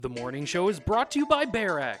The morning show is brought to you by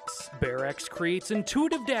BearX. BearX creates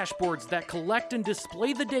intuitive dashboards that collect and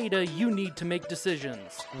display the data you need to make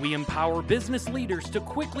decisions. We empower business leaders to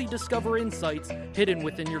quickly discover insights hidden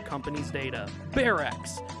within your company's data.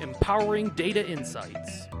 BearX, empowering data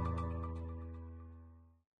insights.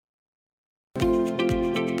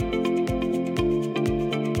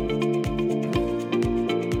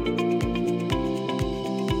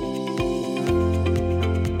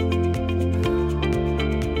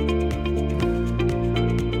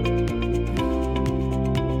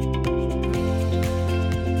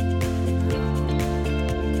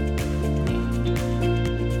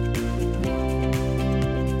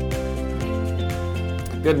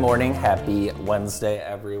 Good morning. Happy Wednesday,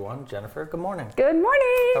 everyone. Jennifer, good morning. Good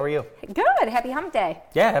morning. How are you? Good. Happy hump day.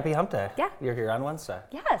 Yeah, happy hump day. Yeah. You're here on Wednesday.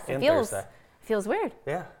 Yes. And It Thursday. feels weird,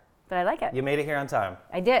 Yeah. but I like it. You made it here on time.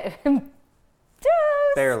 I did.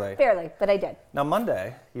 Barely. Barely, but I did. Now,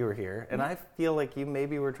 Monday, you were here, and I feel like you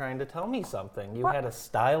maybe were trying to tell me something. You had a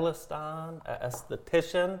stylist on, an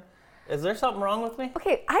esthetician. Is there something wrong with me?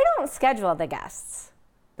 Okay, I don't schedule the guests.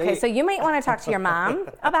 Okay, so you might want to talk to your mom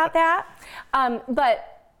about that. But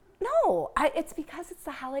no, it's because it's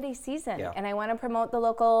the holiday season, Yeah. and I want to promote the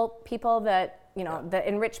local people that that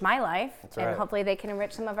enrich my life, That's and right. hopefully they can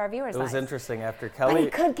enrich some of our viewers' It was lives. interesting after But Kelly. he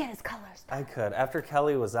could get his colors. I could. After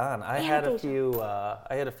Kelly was on, I had a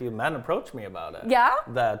few men approach me about it. Yeah?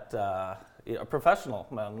 That professional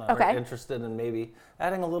men are Okay. interested in maybe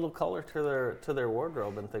adding a little color to their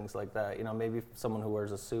wardrobe and things like that. You know, maybe someone who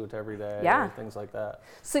wears a suit every day Yeah. or things like that.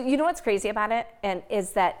 So you know what's crazy about it, and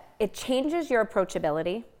is that it changes your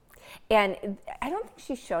approachability. And I don't think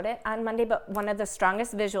she showed it on Monday, but one of the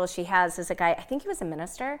strongest visuals she has is a guy, I think he was a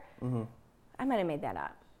minister. Mm-hmm. I might have made that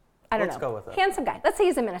up. I don't know. Let's go with it. Handsome guy. Let's say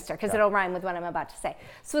he's a minister, because it'll rhyme with what I'm about to say.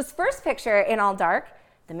 So his first picture in all dark,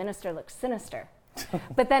 the minister looks sinister.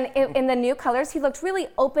 But then in the new colors, he looked really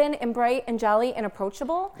open and bright and jolly and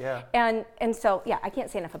approachable. Yeah. And so, yeah, I can't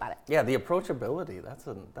say enough about it. Yeah, the approachability,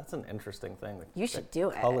 that's an interesting thing. You should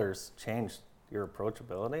do it. Colors change your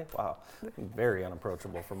approachability? Wow, very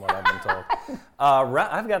unapproachable from what I've been told.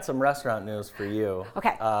 I've got some restaurant news for you.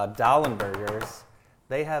 Okay. Dahlenbergers,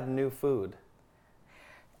 they have new food.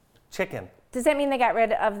 Chicken. Does that mean they got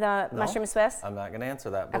rid of the No, mushroom Swiss? I'm not going to answer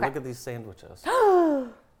that, but Okay. look at these sandwiches.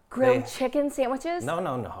 Grilled They- chicken sandwiches? No.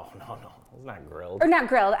 It's not grilled. Or not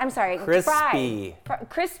grilled, I'm sorry. Crispy. Fried.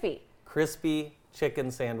 Crispy. Crispy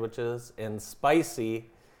chicken sandwiches in spicy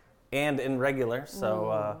and in regular.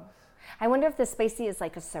 So I wonder if the spicy is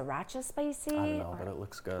like a sriracha spicy. I don't know, but it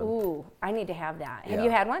looks good. Ooh, I need to have that. Have Yeah.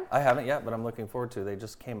 you had one? I haven't yet, but I'm looking forward to. They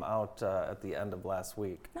just came out at the end of last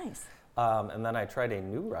week. Nice. And then I tried a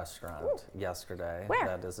new restaurant yesterday. Where?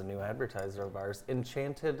 That is a new advertiser of ours,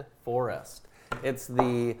 Enchanted Forest. It's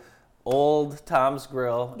the old Tom's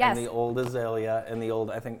Grill Yes. and the old Azalea and the old,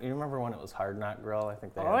 I think, you remember when it was Hard Knot Grill? I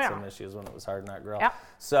think they Oh, had yeah. some issues when it was Hard Knot Grill. Yep.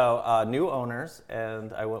 So new owners,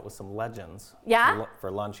 and I went with some legends Yeah? for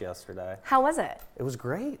lunch yesterday. How was it? It was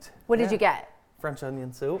great. What did Yeah. you get? French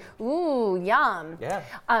onion soup. Ooh, yum. Yeah.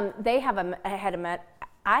 They have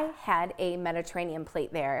I had a Mediterranean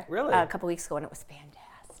plate there Really? a couple weeks ago, and it was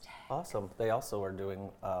fantastic. Awesome. They also are doing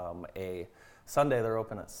a Sunday, they're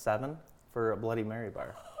open at 7 for a Bloody Mary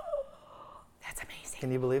bar. That's amazing.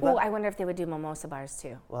 Can you believe Ooh, that? I wonder if they would do mimosa bars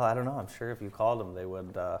too. Well, I don't know. I'm sure if you called them, they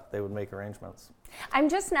would make arrangements. I'm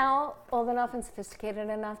just now old enough and sophisticated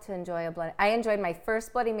enough to enjoy I enjoyed my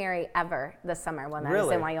first Bloody Mary ever this summer when I was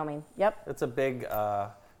Really? in Wyoming. Yep. It's a big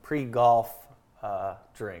pre-golf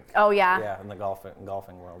drink. Oh, yeah? Yeah, in the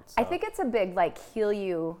golfing world. I so. think it's a big, heal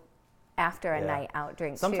you after a Yeah. night out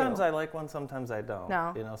drink, Sometimes too. I like one, sometimes I don't.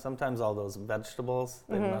 No. You know, sometimes all those vegetables,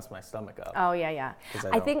 they mess my stomach up. Oh, yeah, yeah. 'Cause I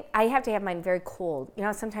I don't. think I have to have mine very cold. You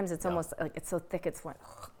know, sometimes it's almost like it's so thick it's one.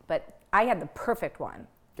 But I had the perfect one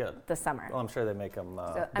Good. this summer. Well, I'm sure they make them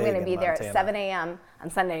So I'm going to be there at 7 a.m. on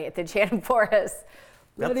Sunday at the Enchanted Forest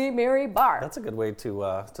Bloody Mary Bar. That's a good way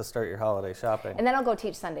to start your holiday shopping. And then I'll go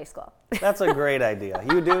teach Sunday school. That's a great idea.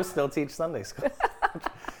 You do still teach Sunday school.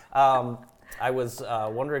 I was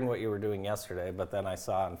wondering what you were doing yesterday, but then I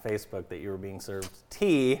saw on Facebook that you were being served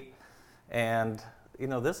tea, and you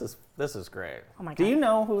know this is great. Oh my Do God. you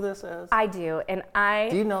know who this is? I do, and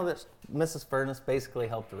Do you know that Mrs. Furness basically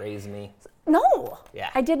helped raise me? No, Yeah.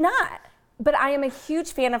 I did not. But I am a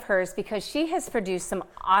huge fan of hers because she has produced some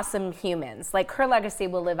awesome humans. Like, her legacy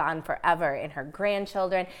will live on forever in her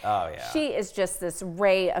grandchildren. Oh, yeah. She is just this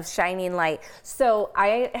ray of shining light. So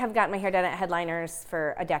I have gotten my hair done at Headliners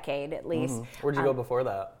for a decade at least. Where'd you go before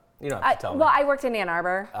that? You don't have to tell me. I worked in Ann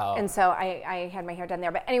Arbor, Oh. and so I had my hair done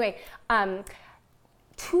there. But anyway,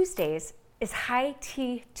 Tuesdays is High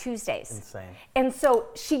Tea Tuesdays. Insane. And so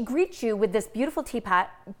she greets you with this beautiful teapot,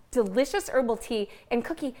 delicious herbal tea, and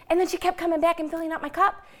cookie, and then she kept coming back and filling up my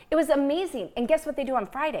cup. It was amazing. And guess what they do on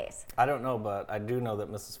Fridays? I don't know, but I do know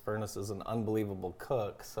that Mrs. Furness is an unbelievable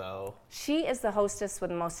cook, so. She is the hostess with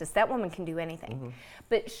the mostest. That woman can do anything.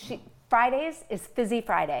 But Fridays is Fizzy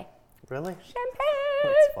Friday. Really? Champagne!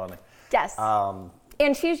 That's funny. Yes.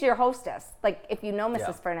 And she's your hostess. Like, if you know Mrs.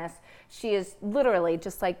 Yeah. Furness, she is literally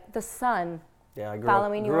just like the sun. Yeah, I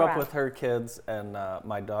following you grew up around. with her kids, and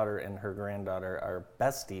my daughter and her granddaughter are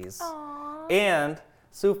besties. Aww. And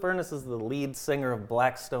Sue Furness is the lead singer of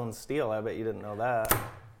Blackstone Steel. I bet you didn't know that.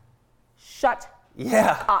 Shut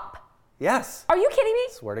Yeah. up. Yes. Are you kidding me?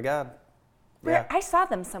 Swear to God. Where, Yeah. I saw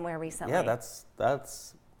them somewhere recently. Yeah,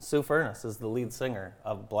 that's Sue Furness is the lead singer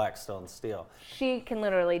of Blackstone Steel. She can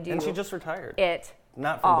literally do And she just retired. it.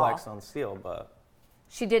 Not from all. Blackstone Steel, but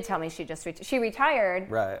She did tell me she just she retired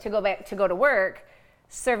Right. to go to work,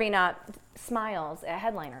 serving up smiles at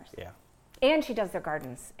headliners. yeah. And she does their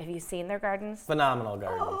gardens. Have you seen their gardens? Phenomenal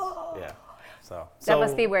gardens. Yeah. That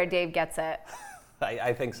must be where Dave gets it.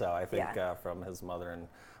 I think so. I think Yeah. From his mother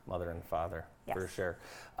and father, Yes. for sure.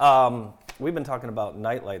 We've been talking about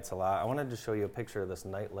nightlights a lot. I wanted to show you a picture of this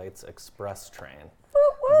Nightlights Express train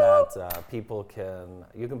that people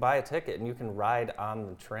you can buy a ticket and you can ride on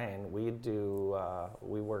the train.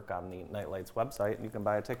 We work on the Nightlights website, and you can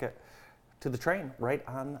buy a ticket to the train right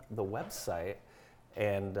on the website.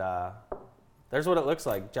 And there's what it looks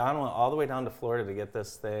like. John went all the way down to Florida to get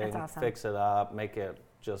this thing, That's awesome. fix it up, make it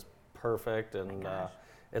just perfect, and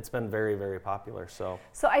it's been very, very popular. So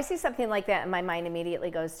So I see something like that, and my mind immediately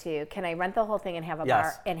goes to, can I rent the whole thing and have a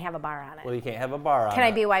Yes. bar on it? well, you can't have a bar on Can I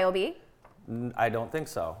it. BYOB? I don't think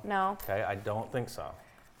so. No. Okay, I don't think so.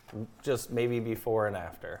 Just maybe before and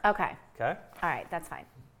after. Okay. Okay, All right, that's fine.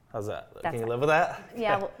 how's that? That's Can you fine. live with that?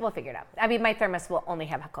 Yeah, we'll figure it out. I mean, my thermos will only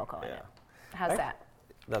have cocoa in Yeah. it. How's that?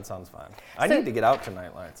 That sounds fine. I So- need to get out to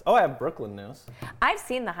Nightlights. Oh, I have Brooklyn news. I've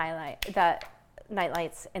seen the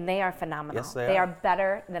nightlights, and they are phenomenal. Yes, they They are. are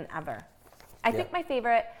better than ever. I Yeah. think my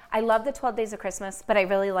favorite, I love the 12 Days of Christmas, but I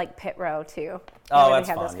really like Pit Row too. Oh, Whenever that's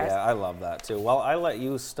they have those fun. cars. Yeah, I love that too. Well, I let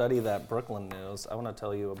you study that Brooklyn news. I want to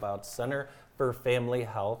tell you about Center for Family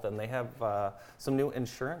Health, and they have some new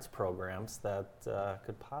insurance programs that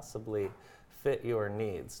could possibly fit your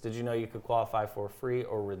needs. Did you know you could qualify for free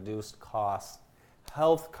or reduced cost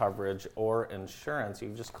health coverage or insurance? You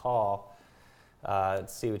can just call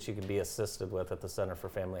see what you can be assisted with at the Center for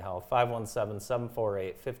Family Health.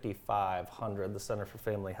 517-748-5500. The Center for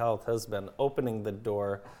Family Health has been opening the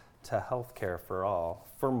door to health care for all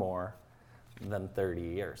for more than 30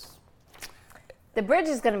 years. The bridge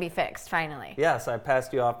is going to be fixed finally. Yes, I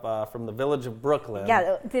passed you off from the village of Brooklyn.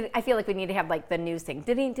 Yeah, I feel like we need to have like the news thing.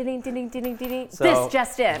 Ding, ding, ding, ding, ding, ding. So This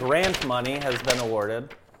just in. grant money has been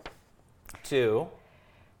awarded to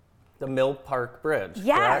the Mill Park Bridge.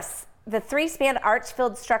 Yes. The 3-span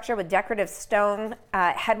arch-filled structure with decorative stone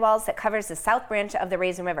headwalls that covers the south branch of the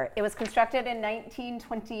Raisin River. It was constructed in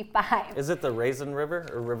 1925. Is it the Raisin River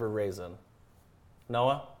or River Raisin?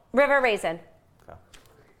 Noah? River Raisin. Okay.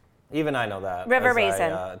 Even I know that. River as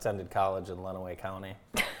Raisin. I attended college in Lenawee County.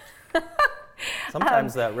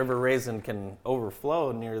 Sometimes that River Raisin can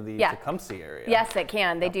overflow near the Yeah. Tecumseh area. Yes, it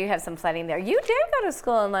can. They do have some flooding there. You did go to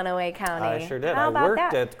school in Lenawee County. I sure did. How I about worked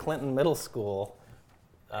that? at Clinton Middle School,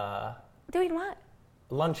 Doing what?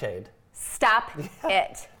 lunch aid. Stop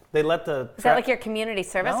it. They let the Is that like your community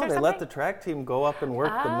service no, or they something? let the track team go up and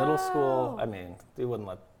work the middle school. Oh. I mean,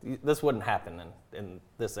 this wouldn't happen in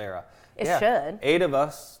this era. It should. 8 of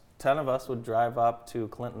us, 10 of us would drive up to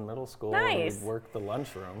Clinton Middle School Nice. and we'd work the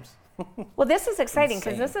lunchrooms. Well, this is exciting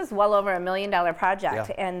because Insane. this is well over $1 million project,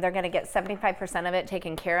 Yeah. and they're going to get 75% of it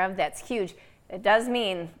taken care of. That's huge. It does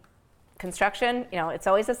mean construction, it's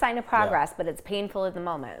always a sign of progress, but it's painful at the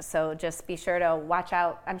moment. So just be sure to watch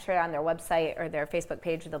out. I'm sure on their website or their Facebook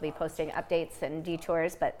page they'll be posting updates and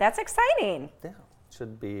detours, but that's exciting. Yeah,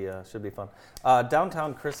 should be fun.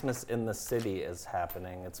 Downtown Christmas in the City is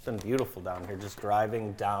happening. It's been beautiful down here, just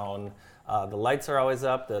driving down. The lights are always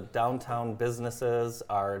up. The downtown businesses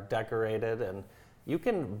are decorated, and you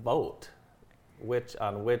can vote which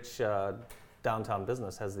downtown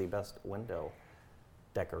business has the best window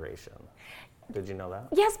decoration. Did you know that?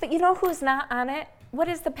 Yes, but you know who's not on it? What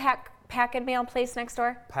is the pack and mail place next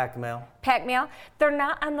door? Pack Mail. Pack Mail. They're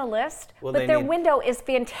not on the list, Well, but they their need- window is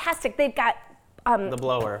fantastic. They've got The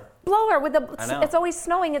blower. blower with I know. it's always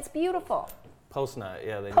snowing. It's beautiful. Postnet,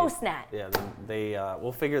 yeah. Postnet.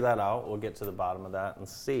 We'll figure that out. We'll get to the bottom of that and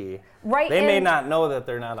see. Right. They may not know that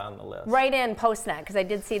they're not on the list. Right in Postnet, because I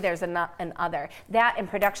did see there's an other. That and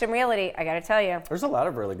Production Realty, I got to tell you. There's a lot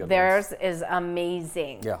of really good ones. Theirs is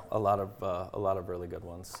amazing. Yeah, a lot of really good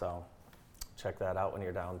ones. So check that out when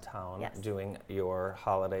you're downtown doing your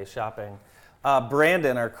holiday shopping.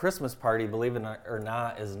 Brandon, our Christmas party, believe it or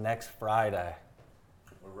not, is next Friday.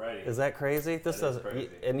 We're ready. Is that crazy? Crazy.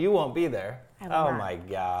 And you won't be there. I will not. My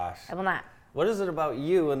gosh. I will not. What is it about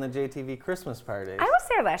you and the JTV Christmas party? I was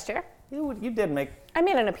there last year. You did make. I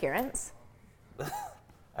made an appearance.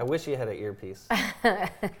 I wish you had an earpiece.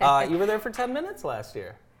 You were there for 10 minutes last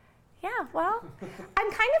year. Yeah, well,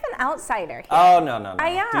 I'm kind of an outsider here. Oh, no. I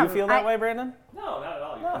am. Do you feel that way, Brandon? No, not at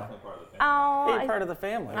all. You're definitely part of the family. Oh, You're part of the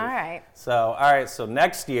family. All right. So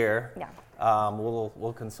next year, Yeah.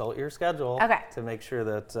 we'll consult your schedule to make sure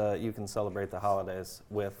that you can celebrate the holidays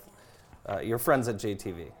with your friends at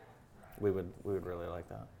JTV. We would really like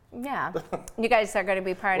that. Yeah. You guys are going to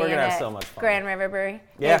be partying We're gonna have at so much fun. Grand River Brewery?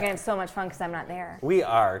 Yeah. You're going to have so much fun because I'm not there. We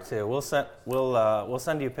are too. We'll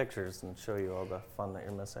send you pictures and show you all the fun that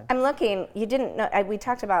you're missing. I'm looking. You didn't know. We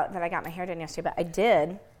talked about that I got my hair done yesterday, but I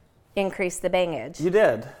did increase the bangage. You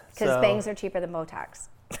did. Because bangs are cheaper than Botox.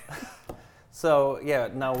 So, yeah,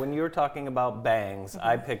 now when you're talking about bangs,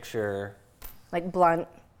 I picture... Like blunt.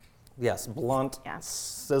 Yes, blunt,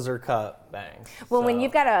 scissor cut bangs. Well, when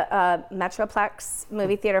you've got a Metroplex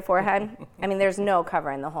movie theater forehead, I mean, there's no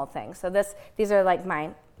covering the whole thing. So these are like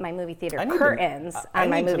my movie theater curtains on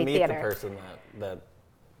my movie theater. I need to meet the person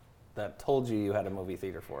that told you had a movie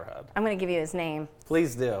theater forehead. I'm going to give you his name.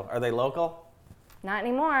 Please do. Are they local? Not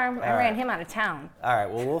anymore. I ran him out of town. All right.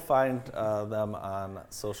 Well, we'll find them on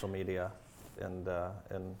social media and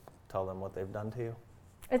tell them what they've done to you.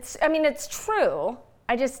 It's true.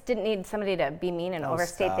 I just didn't need somebody to be mean and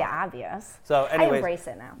overstate the obvious. So anyways, I embrace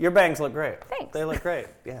it now. Your bangs look great. Thanks. They look great,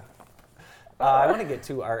 yeah. I want to get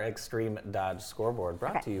to our Extreme Dodge scoreboard,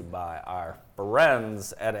 brought to you by our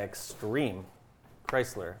friends at Extreme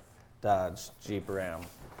Chrysler, Dodge, Jeep, Ram.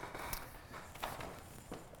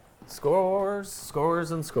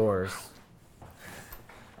 Scores, and scores.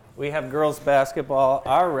 We have girls basketball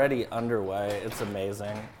already underway. It's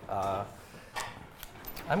amazing.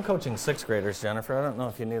 I'm coaching sixth graders, Jennifer. I don't know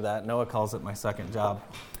if you knew that. Noah calls it my second job.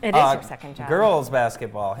 It is your second job. Girls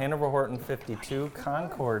basketball. Hanover Horton 52,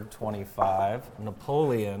 Concord 25,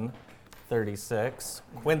 Napoleon 36,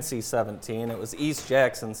 Quincy 17. It was East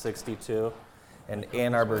Jackson 62, and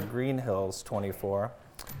Ann Arbor Green Hills 24.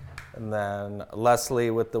 And then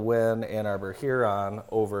Leslie with the win, Ann Arbor Huron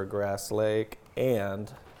over Grass Lake, and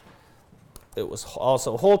it was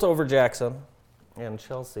also Holt over Jackson. And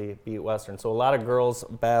Chelsea beat Western. So a lot of girls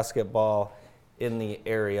basketball in the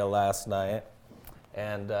area last night.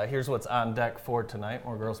 And here's what's on deck for tonight.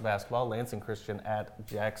 More girls basketball. Lansing Christian at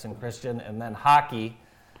Jackson Christian. And then hockey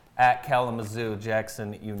at Kalamazoo.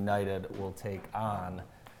 Jackson United will take on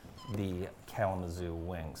the Kalamazoo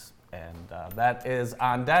Wings. And that is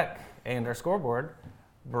on deck. And our scoreboard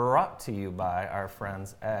brought to you by our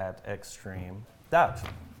friends at Extreme Dodge.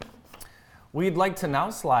 We'd like to now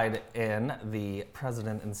slide in the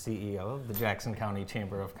president and CEO of the Jackson County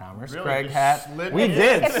Chamber of Commerce, Really? Craig You Hatt. slid We me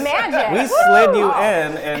did. It's magic. We slid you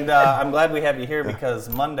in, and I'm glad we have you here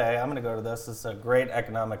because Monday, I'm going to go to this. It's a great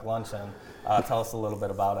economic luncheon. Tell us a little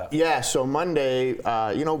bit about it. Yeah, so Monday,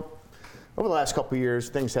 over the last couple of years,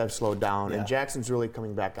 things have slowed down, and Jackson's really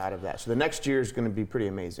coming back out of that. So the next year is going to be pretty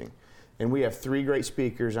amazing. And we have 3 great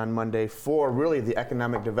speakers on Monday for really the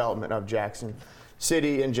economic development of Jackson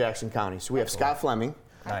City and Jackson County. So we have Scott Fleming,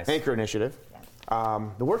 Anchor Initiative.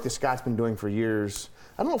 The work that Scott's been doing for years,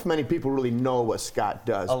 I don't know if many people really know what Scott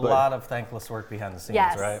does. A lot of thankless work behind the scenes,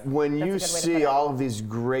 right? When you see all of these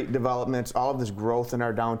great developments, all of this growth in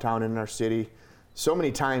our downtown and in our city, so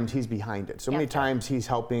many times he's behind it. So many times he's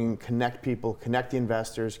helping connect people, connect the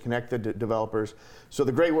investors, connect the developers. So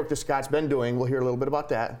the great work that Scott's been doing, we'll hear a little bit about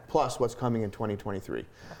that, plus what's coming in 2023. And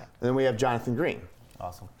then we have Jonathan Green,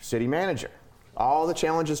 city manager. All the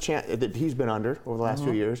challenges that he's been under over the last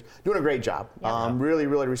few years, doing a great job. Really,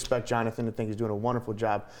 really respect Jonathan and think he's doing a wonderful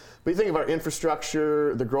job. But you think of our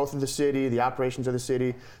infrastructure, the growth of the city, the operations of the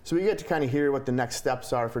city. So we get to kind of hear what the next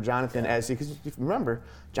steps are for Jonathan because if you remember,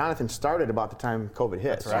 Jonathan started about the time COVID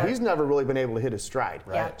hit. So he's never really been able to hit his stride.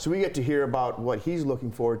 So we get to hear about what he's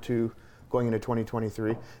looking forward to going into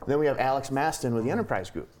 2023. And then we have Alex Maston with the Enterprise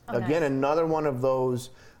Group. Again, another one of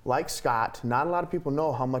those. Like Scott, not a lot of people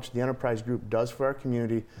know how much the Enterprise Group does for our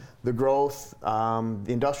community, the growth, the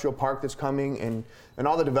industrial park that's coming, and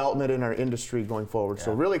all the development in our industry going forward.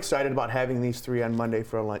 So really excited about having these 3 on Monday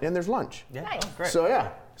for a lunch. And there's lunch. Nice. Great. So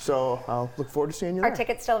So I'll look forward to seeing you Are there.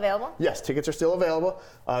 tickets still available? Yes, tickets are still available.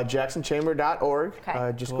 JacksonChamber.org.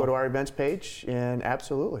 Okay. Just go to our events page, and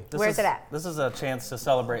absolutely. Where's it at? This is a chance to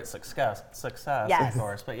celebrate success, Yes. of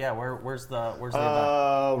course. But yeah, where's the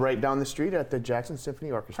event? Right down the street at the Jackson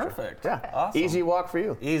Symphony Orchestra. Perfect. Yeah. Awesome. Easy walk for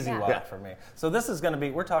you. Easy Yeah. walk Yeah. for me. So this is going to be,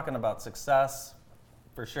 we're talking about success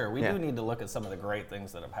for sure. We Yeah. do need to look at some of the great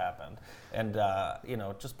things that have happened. And,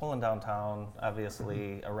 just pulling downtown,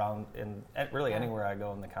 obviously, around, really anywhere I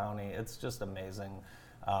go in the county, it's just amazing.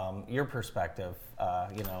 Your perspective, a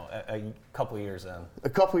couple years in. A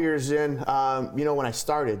couple years in, when I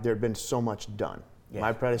started, there had been so much done. Yeah.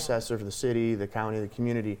 My predecessor for the city, the county, the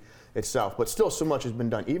community itself, but still so much has been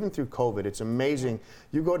done. Even through COVID, it's amazing.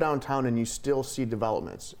 You go downtown and you still see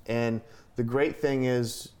developments. And the great thing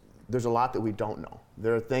is there's a lot that we don't know.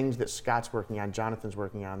 There are things that Scott's working on, Jonathan's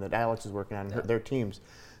working on, that Alex is working on, their teams,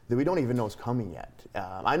 that we don't even know is coming yet.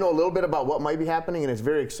 I know a little bit about what might be happening, and it's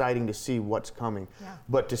very exciting to see what's coming. Yeah.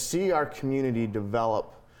 But to see our community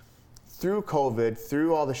develop through COVID,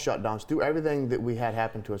 through all the shutdowns, through everything that we had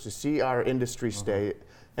happen to us, to see our industry stay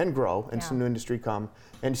and grow and some new industry come,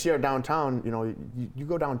 and to see our downtown, you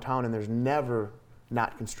go downtown and there's never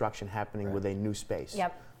not construction happening with a new space.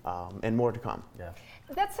 Yep. And more to come. Yeah.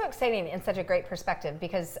 That's so exciting and such a great perspective,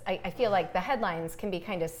 because I feel like the headlines can be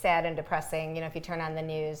kind of sad and depressing. If you turn on the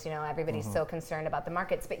news, everybody's so concerned about the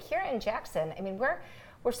markets. But here in Jackson, I mean,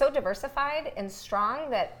 we're so diversified and strong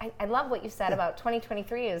that I love what you said about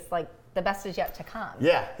 2023 is like the best is yet to come.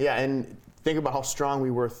 Yeah, and think about how strong we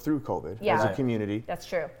were through COVID as a Right. community. That's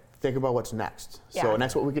true. Think about what's next. Yeah. So, and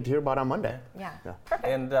that's what we get to hear about on Monday. Yeah. Yeah. Perfect.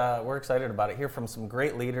 And we're excited about it. Hear from some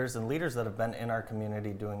great leaders and leaders that have been in our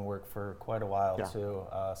community doing work for quite a while Yeah. too.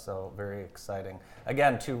 So very exciting.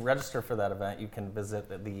 Again, to register for that event, you can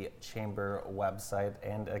visit the Chamber website.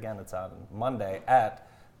 And again, it's on Monday at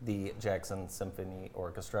the Jackson Symphony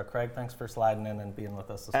Orchestra. Craig, thanks for sliding in and being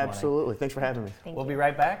with us this morning. Absolutely. Thanks for having me. Thank We'll you. be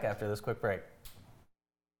right back after this quick break.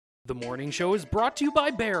 The morning show is brought to you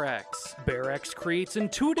by BearX. BearX creates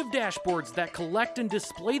intuitive dashboards that collect and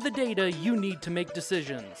display the data you need to make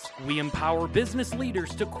decisions. We empower business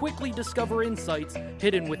leaders to quickly discover insights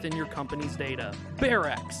hidden within your company's data.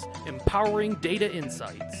 BearX, empowering data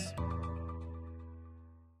insights.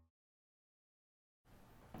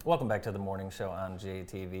 Welcome back to the morning show on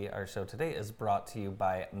JTV. Our show today is brought to you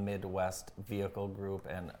by Midwest Vehicle Group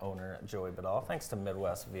and owner Joey Badal. Thanks to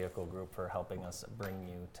Midwest Vehicle Group for helping us bring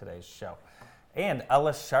you today's show. And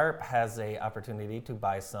Ellis Sharp has an opportunity to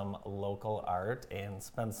buy some local art and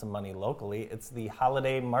spend some money locally. It's the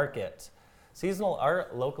Holiday Market. Seasonal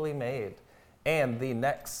art locally made. And the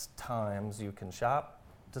next times you can shop,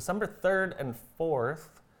 December 3rd and 4th.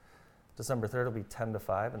 December 3rd will be 10 to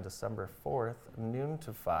 5, and December 4th, noon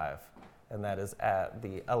to 5. And that is at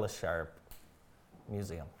the Ellis Sharp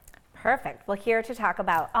Museum. Perfect. Well, here to talk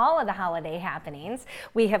about all of the holiday happenings,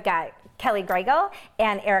 we have got Kelly Gregel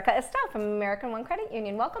and Erica Estelle from American One Credit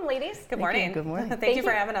Union. Welcome, ladies. Good morning. Good morning. Thank you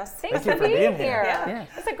for having us. Thanks you for for being being here. here. Yeah.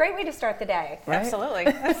 It's a great way to start the day. Right? Absolutely.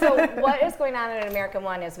 So what is going on at American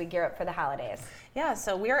One as we gear up for the holidays? Yeah,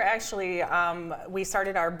 so we are actually, we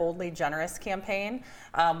started our Boldly Generous campaign,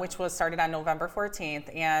 which was started on November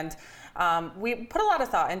 14th. And we put a lot of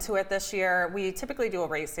thought into it this year. We typically do a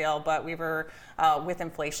rate sale, but we were, with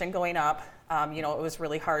inflation going up, it was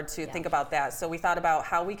really hard to think about that. So we thought about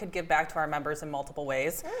how we could give back to our members in multiple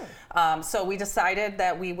ways. So we decided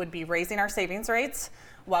that we would be raising our savings rates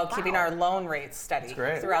while keeping our loan rates steady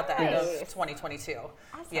great. throughout the end of Nice. 2022.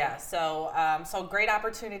 Awesome. Yeah, so great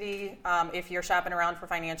opportunity. If you're shopping around for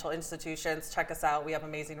financial institutions, check us out. We have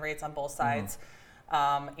amazing rates on both sides.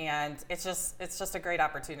 And it's just a great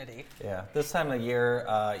opportunity. Yeah, this time of year,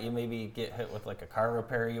 you maybe get hit with like a car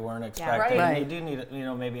repair you weren't expecting. right. You do need,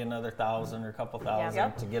 maybe another $1,000 or a couple thousand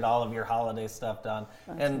Yep. to get all of your holiday stuff done.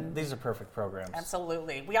 And these are perfect programs.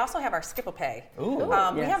 Absolutely. We also have our Skip-a-Pay. Ooh.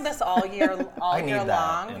 We have this all year I need year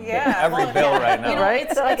that long. in Yeah, every bill right now. Right?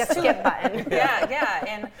 It's like a it's skip button. Yeah.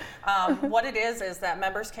 And what it is that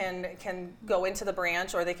members can go into the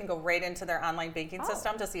branch, or they can go right into their online banking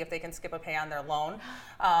system to see if they can skip a pay on their loan.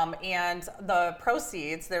 And the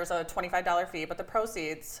proceeds, there's a $25 fee, but the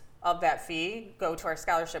proceeds of that fee go to our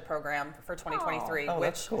scholarship program for 2023. Oh, which,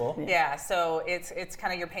 that's cool. Yeah, so it's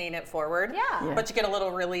kind of, you're paying it forward. Yeah. But you get a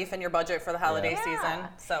little relief in your budget for the holiday Yeah. season,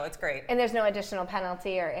 so it's great. And there's no additional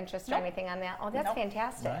penalty or interest or Nope. anything on that. Oh, that's Nope.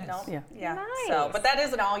 fantastic. Nice. No, Yeah. yeah. Nice. So, but that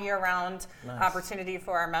is an all year round Nice. opportunity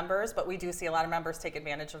for our members, but we do see a lot of members take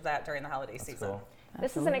advantage of that during the holiday season. Cool.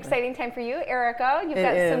 This is an exciting time for you, Erica. You've It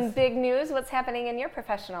got some is. big news. What's happening in your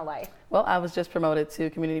professional life? Well, I was just promoted to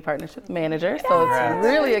Community Partnership Manager, so Congrats. it's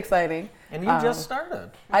really exciting. And you just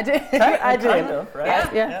started. I did. I did. Kind of,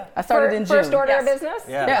 right? Yeah. I started in June. First order of Yes. business?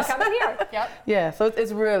 Yeah. Yes. Coming here. Yep. Yeah, so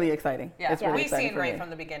it's really exciting. Yeah, It's really we've exciting seen for right me. from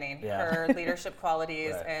the beginning Yeah. her leadership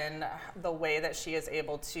qualities Right. and the way that she is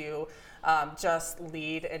able to just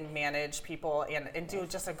lead and manage people and do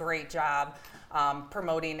just a great job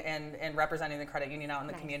promoting and representing the credit union out in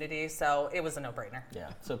the community. So it was a no-brainer. Yeah.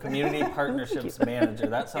 So community partnerships manager.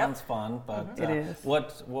 That sounds fun, but It is.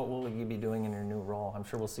 what will you be doing in your new role? I'm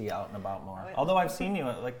sure we'll see you out and about more. Although I've seen you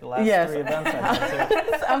at like the last Yes. 3 events I've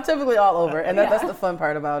been to. I'm typically all over, and that's the fun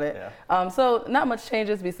part about it. Yeah. So not much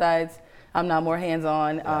changes besides I'm now more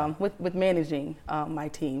hands-on with managing my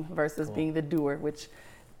team versus being the doer, which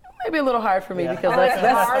may be a little hard for me Yeah. because Oh, that's it's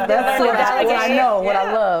hard to what I delegate. know, what I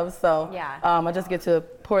Yeah. love. So Yeah. I just get to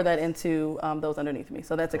pour that into those underneath me.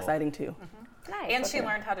 So that's exciting too. Nice. And she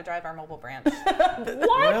learned how to drive our mobile branch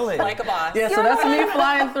Really? like a boss. Yeah, so that's me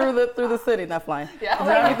flying through the city, not flying. Yeah.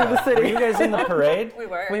 Driving through the Were city. you guys in the parade? We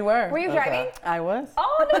were. We were. Were you Okay. driving? I was.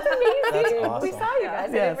 Oh, that's amazing. That's We awesome. saw you guys. I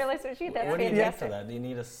didn't Yes. realize it was you. That's What do you get for fantastic. that? Do you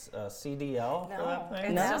need a CDL for No, that thing?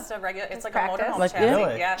 it's No. just a regular. It's like practice? a motorhome Like, chassis.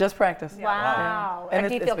 Really? Yeah. Just practice. Wow. And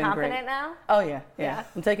Do you it's feel been confident great. now? Oh yeah. Yeah.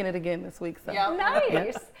 I'm taking it again this week. So. Yep.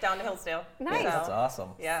 Nice. Down to Hillsdale. Nice. That's awesome.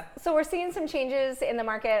 Yeah. So we're seeing some changes in the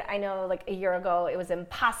market. I know like a year ago it was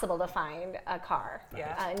impossible to find a car.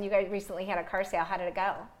 Yeah. And you guys recently had a car sale. How did it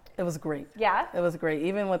go? It was great. Yeah? It was great.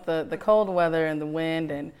 Even with the cold weather and the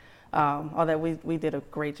wind and all that, we did a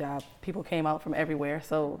great job. People came out from everywhere.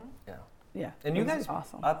 So Yeah. yeah. And it you was guys,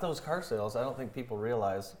 awesome. at those car sales, I don't think people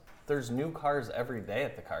realize there's new cars every day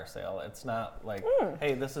at the car sale. It's not like,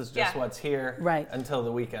 hey, this is just Yeah. what's here Right. until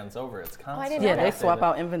the weekend's over. It's constant. didn't Yeah, know they that. swap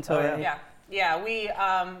out Oh, inventory. Yeah. We.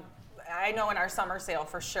 I know in our summer sale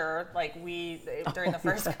for sure. Like during the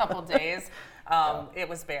first couple days, it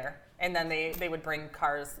was bare, and then they would bring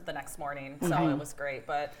cars the next morning. So it was great.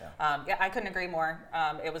 But yeah, I couldn't agree more.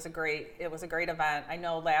 It was a great event. I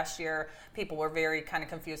know last year people were very kind of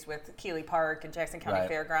confused with Keeley Park and Jackson County Right.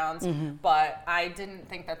 Fairgrounds, but I didn't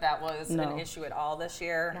think that was No. an issue at all this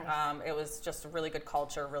year. Nice. It was just a really good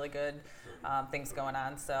culture, really good things going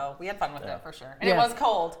on. So we had fun with it for sure. And Yeah. it was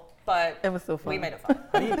cold, but It was so fun. we made it fun.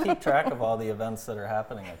 How do you keep track of all the events that are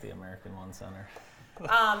happening at the American One Center?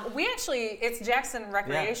 It's Jackson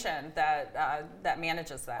Recreation that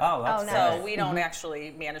manages that. Oh, that's Oh, So nice. we don't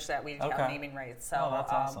actually manage that. We have Okay. naming rights. So, Oh,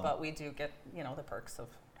 that's awesome. but we do get the perks of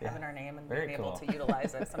having our name and Very being able cool. to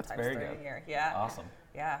utilize it sometimes very during good. the year. Yeah. Awesome.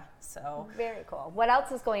 Yeah. So. Very cool. What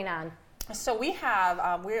else is going on? So we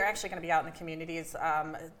have, we're actually going to be out in the communities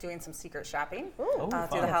doing some secret shopping Ooh, through the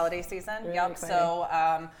fun. holiday season. Very Yep. exciting.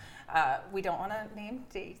 So we don't want to name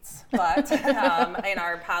dates, but in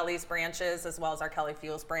our Polly's branches as well as our Kelly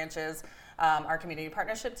Fuels branches, our community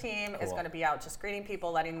partnership team is Cool. going to be out just greeting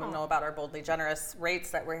people, letting them know about our Boldly Generous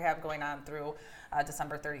rates that we have going on through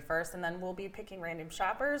December 31st. And then we'll be picking random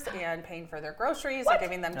shoppers and paying for their groceries or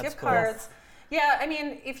giving them That's gift cool. cards. Yeah, I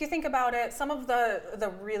mean, if you think about it, some of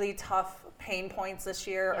the really tough pain points this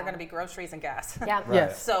year are Yeah. going to be groceries and gas. Yeah. Right.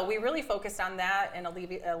 Yes. So we really focused on that and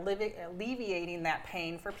alleviating that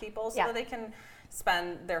pain for people so Yeah. that they can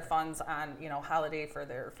spend their funds on, holiday for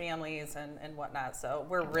their families and whatnot. So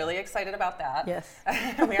we're really excited about that. Yes.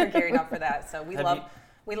 We are gearing up for that. So we Have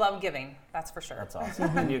love giving, that's for sure. That's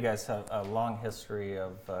awesome. And you guys have a long history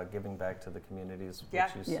of giving back to the communities which Yeah.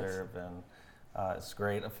 you Yes. serve, and it's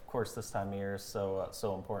great. Of course, this time of year is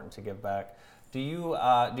so important to give back. Do you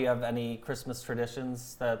have any Christmas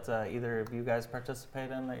traditions that either of you guys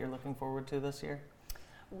participate in that you're looking forward to this year?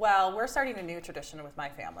 Well, we're starting a new tradition with my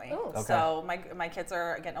family. Ooh. Okay. So my kids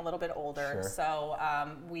are getting a little bit older. Sure. So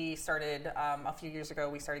we started a few years ago.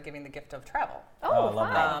 We started giving the gift of travel. Oh, I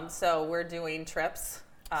love fun. that. So we're doing trips.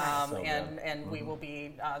 So good. And we will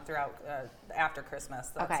be throughout after Christmas.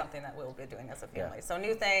 That's Okay. something that we'll be doing as a Yeah. family. So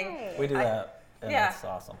new thing. Nice. We do I- that, and yeah. it's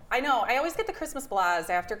awesome. I know. I always get the Christmas blahs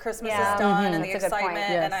after Christmas Yeah. is done and the That's a good point.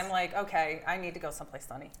 excitement, and Yes. I'm like, okay, I need to go someplace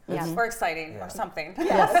sunny Yeah. or exciting Yeah. or something.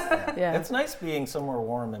 Yeah. It's nice being somewhere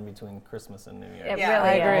warm in between Christmas and New Year. It Yeah. really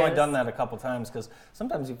I is. agree. I've only done that a couple times because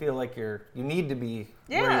sometimes you feel like you need to be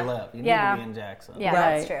where Yeah. you live. You need Yeah. to be in Jackson. Yeah,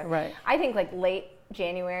 Right, that's true. right. I think like late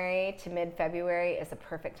January to mid-February is the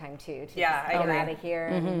perfect time too to Yeah, just I get agree. out of here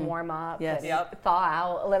and warm up Yes. and Yep. thaw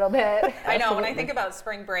out a little bit. I know. When I think about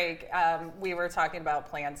spring break, we were talking about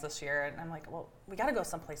plans this year, and I'm like, well, we got to go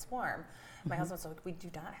someplace warm. My husband's like, we do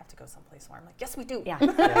not have to go someplace warm. I'm like, yes, we do. Yeah,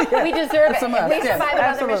 we deserve it. a must. We Yes, survive another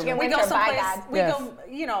absolutely. Michigan We winter. go By someplace. God. We Yes.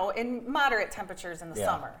 go, in moderate temperatures in the Yeah.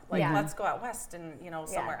 summer. Like, Yeah. let's go out west and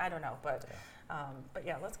somewhere. I don't know, but But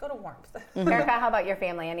yeah, let's go to warmth. Erica, how about your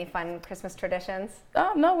family? Any fun Christmas traditions?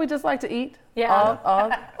 No, we just like to eat. Yeah.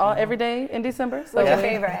 All every day in December. So What's your we-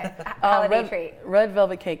 favorite holiday treat? Red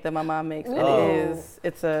velvet cake that my mom makes.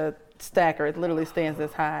 It's a stacker. It literally stands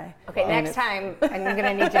this high. Okay, And next it's- time I'm going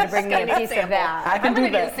to need you to bring me a piece of that. I can I'm do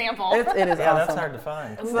gonna that. get a sample. It is Yeah, awesome. that's hard to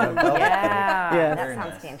find. Yeah, Yes. that Very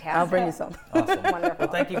sounds nice. fantastic. I'll bring you some. Awesome. Wonderful. Well,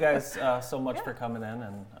 thank you guys so much for coming in,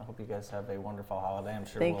 and I hope you guys have a wonderful holiday. I'm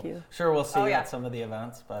sure Thank you. we'll see Oh, you yeah. at some of the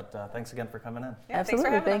events, but thanks again for coming in. Yeah, thanks for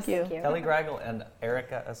Absolutely. having Thank us. you. Thank you. Kelly Greigel and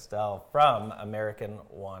Erica Estelle from American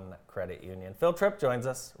One Credit Union. Phil Tripp joins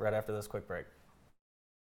us right after this quick break.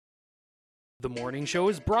 The morning show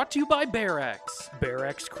is brought to you by BearX.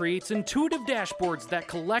 BearX creates intuitive dashboards that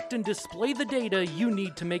collect and display the data you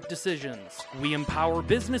need to make decisions. We empower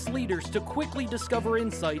business leaders to quickly discover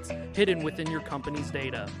insights hidden within your company's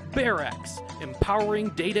data. BearX, empowering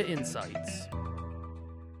data insights.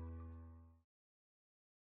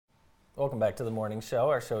 Welcome back to the morning show.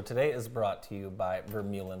 Our show today is brought to you by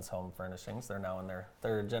Vermeulen's Home Furnishings. They're now in their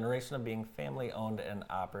third generation of being family owned and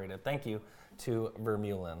operated. Thank you to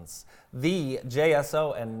Vermeulen's. The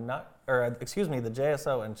JSO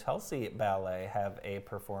and Chelsea Ballet have a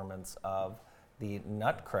performance of the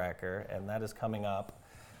Nutcracker, and that is coming up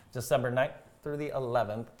December 9th through the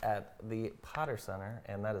 11th at the Potter Center,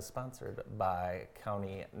 and that is sponsored by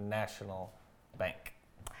County National Bank.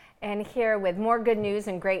 And here with more good news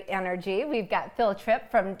and great energy, we've got Phil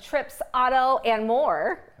Tripp from Tripp's Auto and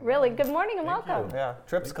More. Really, good morning and welcome. Yeah,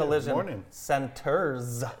 Tripp's Collision morning.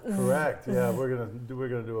 Centers. Correct. Yeah, we're gonna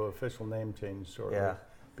do an official name change shortly. Yeah.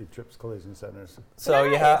 Be Tripp's Collision Centers. So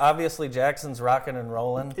yeah, obviously Jackson's rocking and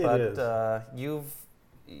rolling, It but is.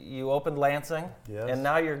 you opened Lansing, Yes. and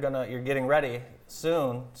now you're getting ready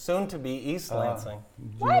soon to be East Lansing.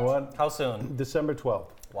 Do you know what? How soon? December 12th.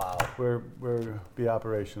 Wow, We're be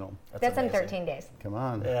operational. That's in amazing. 13 days. Come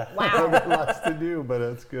on. Yeah. Wow. We've got lots to do, but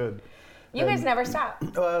it's good. You guys never stop.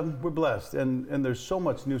 We're blessed, and there's so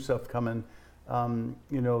much new stuff coming.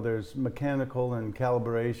 There's mechanical and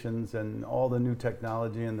calibrations and all the new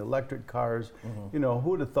technology and electric cars. Mm-hmm. Who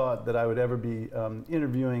would have thought that I would ever be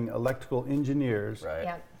interviewing electrical engineers Right.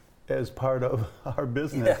 Yeah. as part of our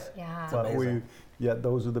business? Yeah. But amazing. yet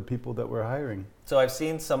those are the people that we're hiring. So I've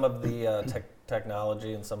seen some of the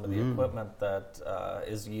technology and some of the equipment that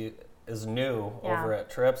is new Yeah. over at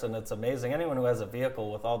Trips, and it's amazing. Anyone who has a vehicle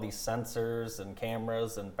with all these sensors and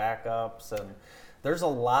cameras and backups, and there's a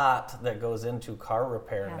lot that goes into car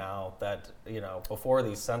repair Yeah. now that before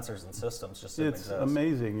these sensors and systems just didn't It's exist.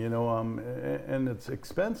 amazing, and it's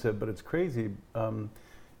expensive, but it's crazy.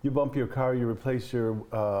 You bump your car, you replace your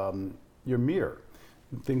mirror.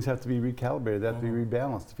 Things have to be recalibrated, they have to be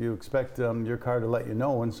rebalanced. If you expect your car to let you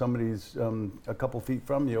know when somebody's a couple feet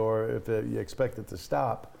from you, or if you expect it to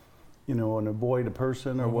stop, and avoid a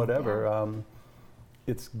person or whatever,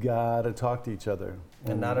 it's got to talk to each other.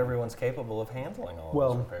 And not everyone's capable of handling all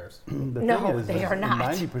those repairs. The No, thing is, they are not.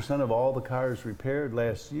 90% of all the cars repaired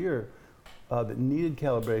last year that needed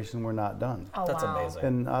calibration were not done. Oh, That's wow. amazing.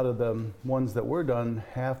 And out of the ones that were done,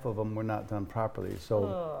 half of them were not done properly.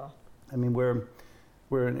 So, I mean,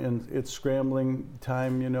 we're in it's scrambling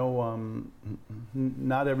time.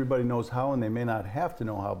 Not everybody knows how, and they may not have to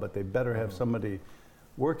know how, but they better have somebody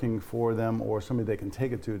working for them or somebody they can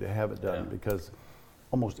take it to have it done, Yeah. because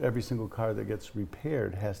almost every single car that gets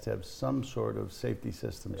repaired has to have some sort of safety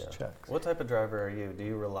systems checks. What type of driver are you? Do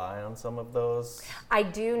you rely on some of those? I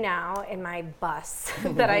do now in my bus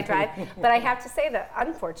that I drive, but I have to say that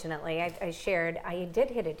unfortunately, I did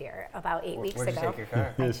hit a deer about 8 weeks Where'd you ago. take your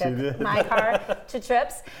car? I Yes, you took did. my car to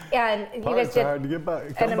Trips, and you guys Parts did hard to get by.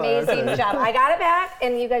 an Come by, amazing okay. job. I got it back,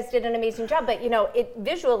 and you guys did an amazing job. But it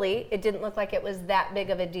visually, it didn't look like it was that big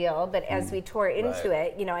of a deal. But as we tore into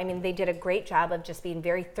Right. it, they did a great job of just being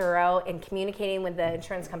very thorough and communicating with the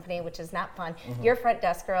insurance company, which is not fun. Your front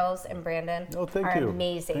desk girls and Brandon Oh, thank are you.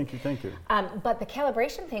 amazing. Thank you. But the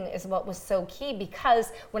calibration thing is what was so key,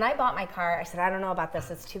 because when I bought my car, I said, I don't know about this.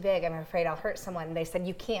 It's too big. I'm afraid I'll hurt someone. And they said,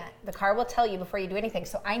 you can't. The car will tell you before you do anything.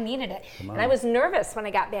 So I needed it. And I was nervous when I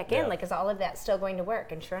got back in, Yeah. like, is all of that still going to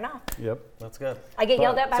work? And sure enough, Yep. That's good. I get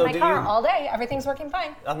yelled at by So my do car you- all day. Everything's working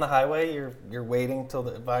fine. On the highway, you're waiting till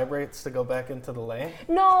it vibrates to go back into the lane?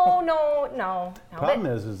 No. Problem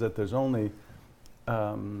is that there's only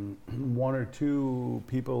one or two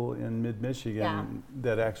people in mid-Michigan Yeah.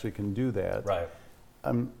 that actually can do that. Right.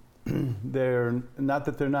 They're not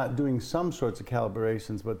that they're not doing some sorts of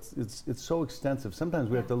calibrations, but it's so extensive. Sometimes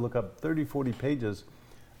we have to look up 30, 40 pages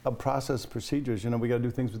of process procedures. We got to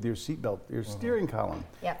do things with your seatbelt, your steering column.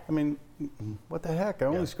 Yep. I mean, what the heck? I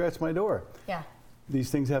only scratched my door. Yeah. these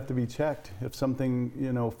things have to be checked. If something,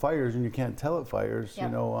 fires and you can't tell it fires,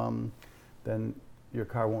 Yep. then your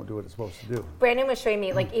car won't do what it's supposed to do. Brandon was showing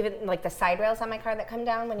me even the side rails on my car that come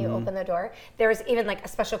down when you open the door. There was even a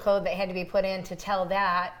special code that had to be put in to tell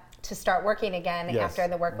that to start working again Yes. after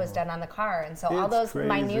the work was done on the car. And so all It's those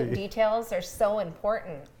minute crazy. details are so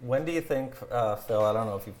important. When do you think, Phil? I don't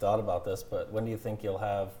know if you've thought about this, but when do you think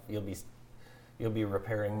you'll be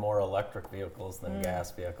repairing more electric vehicles than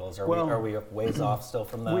gas vehicles? Are we ways off still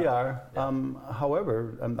from that? We are. Yeah.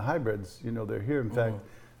 However, the hybrids, they're here. In fact,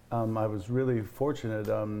 I was really fortunate.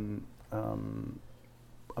 A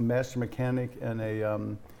master mechanic and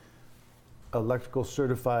a electrical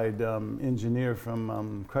certified engineer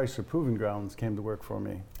from Chrysler Proving Grounds came to work for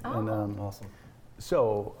me. And, Awesome.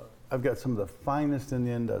 So I've got some of the finest in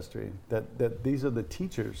the industry. That these are the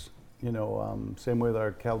teachers. Same with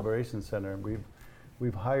our calibration center.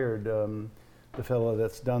 We've hired the fellow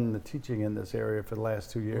that's done the teaching in this area for the last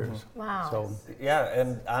 2 years. Wow. So Yeah,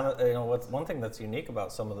 and what's one thing that's unique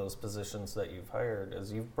about some of those positions that you've hired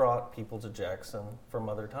is you've brought people to Jackson from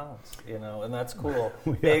other towns, and that's cool.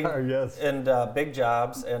 We are, yes. And big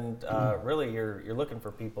jobs, and really you're looking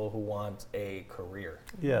for people who want a career.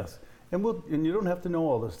 yes, and you don't have to know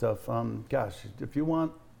all this stuff.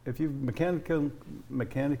 If you're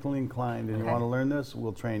mechanically inclined and you Okay. want to learn this,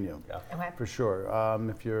 we'll train you. Yeah. Okay. For sure.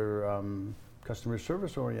 If you're customer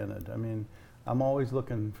service oriented, I'm always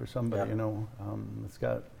looking for somebody, Yeah. that's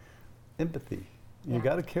got empathy. You Yeah.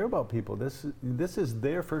 got to care about people. This is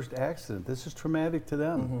their first accident. This is traumatic to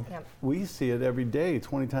them. Yep. We see it every day,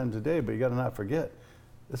 20 times a day, but you got to not forget.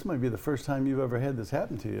 This might be the first time you've ever had this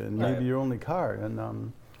happen to you, and Right. maybe your only car.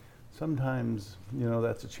 And sometimes,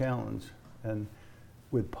 that's a challenge. And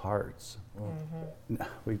with parts,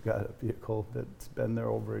 we've got a vehicle that's been there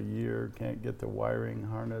over a year, can't get the wiring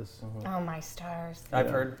harness. Oh, my stars. I've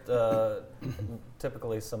heard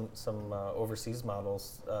typically some overseas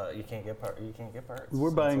models you can't get parts. We're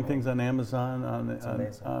That's buying amazing. things on Amazon,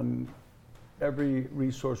 amazing. on every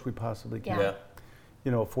resource we possibly can. Yeah.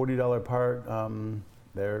 Yeah. A $40 part,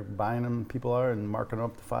 they're buying them, people are, and marking them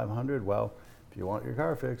up to $500. Well, if you want your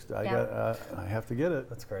car fixed, I have to get it.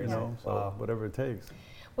 That's crazy. So Wow. whatever it takes.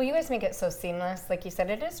 Well, you guys make it so seamless. Like you said,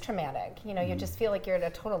 it is traumatic. You just feel like you're at a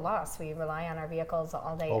total loss. We rely on our vehicles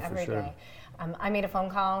all day, Oh, for every sure. day. I made a phone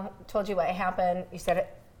call, told you what happened. You said,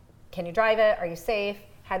 can you drive it? Are you safe?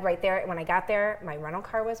 Had right there. When I got there, my rental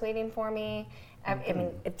car was waiting for me. I mean,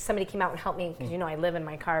 if somebody came out and helped me, because I live in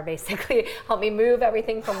my car basically, help me move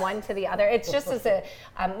everything from one to the other. It's just as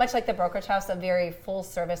much like the brokerage house, a very full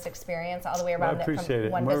service experience all the way I around appreciate from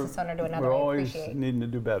it. one And business owner to another. We're I always appreciate. needing to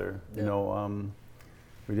do better.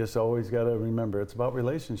 We just always got to remember it's about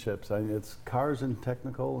relationships. It's cars and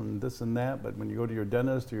technical and this and that, but when you go to your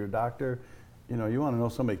dentist or your doctor, you want to know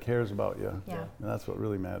somebody cares about you. Yeah. And that's what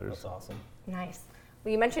really matters. That's awesome. Nice.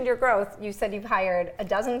 Well, you mentioned your growth. You said you've hired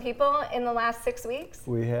 12 people in the last 6 weeks.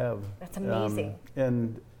 We have. That's amazing.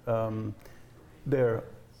 They're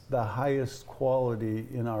the highest quality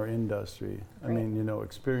in our industry. Great.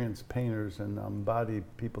 Experienced painters and body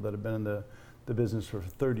people that have been in the business for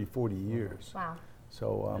 30, 40 years. Wow.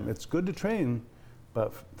 So it's good to train,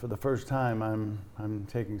 but for the first time, I'm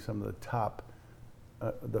taking some of the top,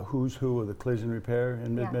 the who's who of the collision repair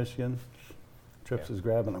in Yeah. Mid-Michigan. Trips is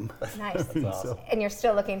grabbing them. Nice. That's awesome. And you're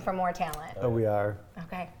still looking for more talent. We are,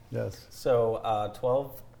 Okay. yes. So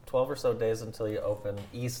 12 or so days until you open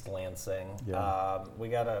East Lansing. Yeah. We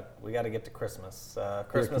gotta get to Christmas.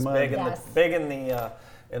 Christmas come on. big Yes.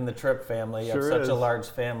 in the Tripp family. You Sure have such a is. large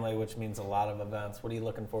family, which means a lot of events. What are you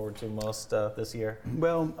looking forward to most this year?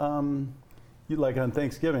 Well, like on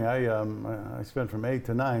Thanksgiving, I spent from 8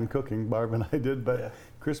 to 9 cooking, Barb and I did, but Yeah.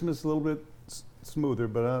 Christmas is a little bit smoother.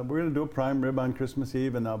 But we're going to do a prime rib on Christmas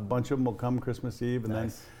Eve, and a bunch of them will come Christmas Eve, and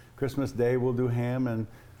Nice. then Christmas Day we'll do ham, and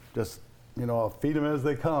just, I'll feed them as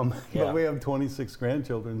they come. Yeah. But we have 26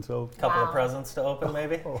 grandchildren, so. Couple of Wow. presents to open,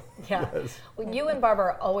 maybe. Yeah. Yes. Well, you and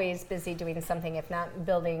Barbara are always busy doing something, if not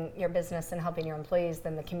building your business and helping your employees,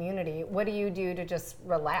 then the community. What do you do to just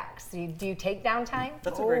relax? Do you take downtime?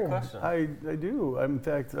 That's a great question. I do. In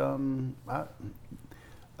fact,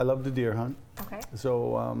 I love to deer hunt. Okay.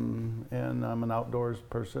 So, and I'm an outdoors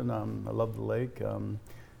person. I love the lake.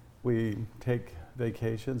 We take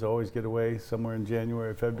vacations, always get away somewhere in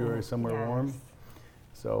January, February, somewhere warm. Yes.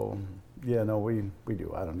 So, yeah, no, we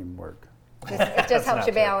do. I don't even work. It just helps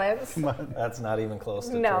you not true. balance. That's not even close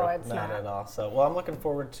to No, true. it's not. at all. So, well, I'm looking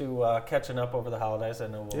forward to catching up over the holidays. I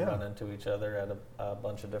know we'll Yeah. run into each other at a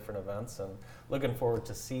bunch of different events, and looking forward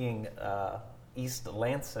to seeing East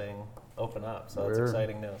Lansing open up. So it's We're-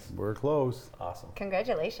 exciting news. We're close. Awesome.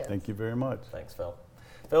 Congratulations. Thank you very much. Thanks, Phil.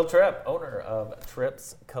 Phil Tripp, owner of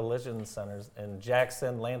Tripp's Collision Centers in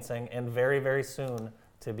Jackson, Lansing, and very, very soon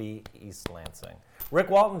to be East Lansing. Rick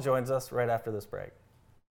Walton joins us right after this break.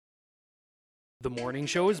 The morning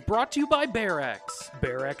show is brought to you by BearX.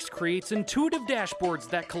 BearX creates intuitive dashboards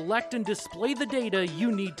that collect and display the data you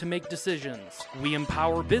need to make decisions. We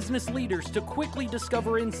empower business leaders to quickly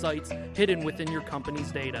discover insights hidden within your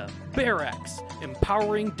company's data. BearX,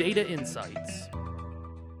 empowering data insights.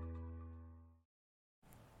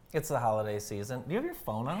 It's the holiday season. Do you have your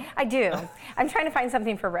phone on? I do. I'm trying to find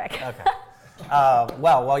something for Rick. Okay.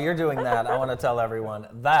 Well, while you're doing that, I want to tell everyone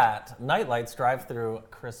that Nightlight's drive-through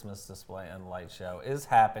Christmas display and light show is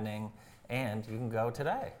happening, and you can go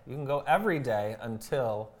today. You can go every day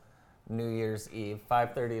until New Year's Eve,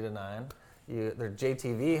 5:30 to 9.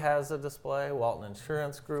 JTV has a display. Walton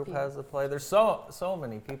Insurance Group has a display. There's so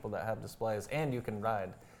many people that have displays, and you can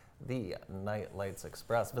ride the Nightlights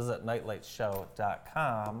Express. Visit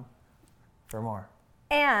nightlightshow.com for more.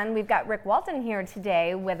 And we've got Rick Walton here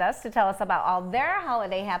today with us to tell us about all their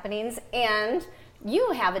holiday happenings. And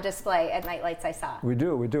you have a display at Nightlights, I saw. We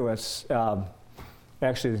do. It's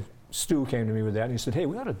actually Stu came to me with that, and he said, "Hey,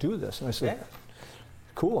 we ought to do this." And I said,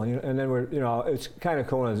 "Cool." And then it's kind of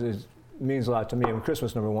cool. It means a lot to me. I mean,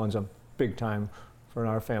 Christmas #1's a big time for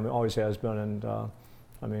our family. Always has been, and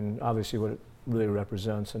I mean, obviously what it really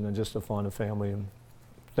represents, and then just the fun of family and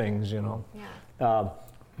things, Yeah.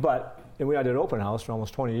 And we had an open house for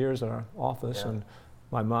almost 20 years at our office, and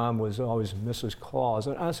my mom was always Mrs. Claus.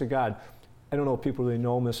 And honest to God, I don't know if people really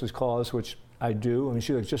know Mrs. Claus, which I do. I mean,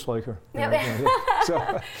 she looks just like her.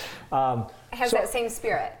 Has that same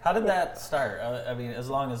spirit. How did that start? I mean, as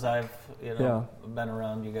long as I've been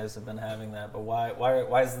around, you guys have been having that. But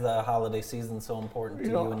why is the holiday season so important to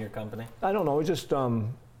you and your company? I don't know. We just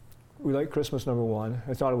we like Christmas #1.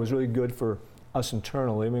 I thought it was really good for us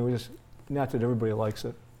internally. I mean, not that everybody likes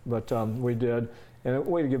it. But we did, and a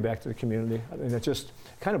way to give back to the community. I mean, it just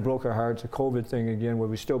kind of broke our hearts. The COVID thing again, will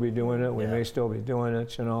we still be doing it? We may still be doing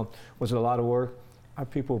it, Was it a lot of work? Our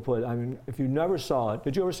people if you never saw it,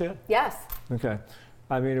 did you ever see it? Yes. Okay.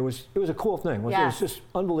 I mean, it was a cool thing. It was just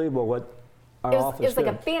unbelievable what our office did. It was like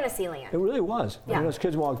a fantasy land. It really was. Yeah. I mean, as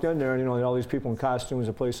kids walked in there, and all these people in costumes,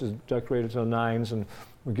 the place is decorated to the nines, and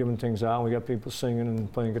we're giving things out, and we got people singing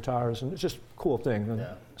and playing guitars, and it's just a cool thing. And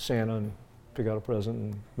Santa and pick out a present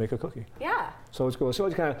and make a cookie. Yeah. So it's cool. So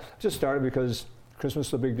it kind of just started because Christmas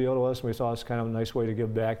is a big deal to us, and we thought it's kind of a nice way to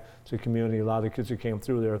give back to the community. A lot of the kids who came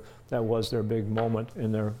through there, that was their big moment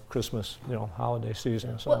in their Christmas, holiday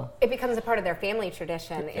season. So. Well, it becomes a part of their family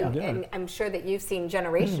tradition, and I'm sure that you've seen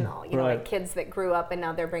generational, like kids that grew up and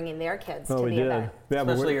now they're bringing their kids to the event. Yeah,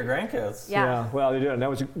 especially your grandkids. Yeah, well, they did, and that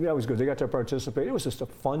was good. They got to participate. It was just a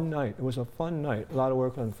fun night. It was a fun night. A lot of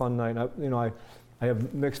work and a fun night. I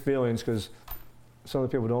have mixed feelings because some of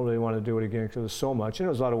the people don't really want to do it again because there's so much. There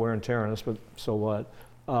was a lot of wear and tear on us, but so what?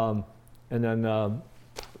 And then a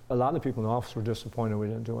lot of the people in the office were disappointed we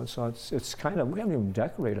didn't do it. So it's kind of, we haven't even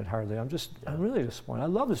decorated hardly. I'm really disappointed. I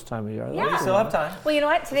love this time of year. Well, you still have time. Well, you know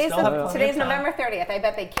what? Today's November 30th. I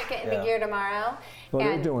bet they kick it into gear tomorrow. Well,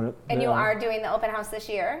 they're doing it. And you are doing the open house this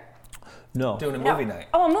year? No. Doing a movie night.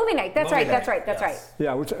 Oh, a movie night. That's right.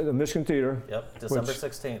 Yeah, we're the Michigan Theater. Yep, December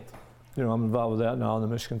 16th. I'm involved with that now in the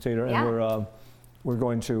Michigan Theater, and we're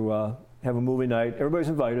going to have a movie night. Everybody's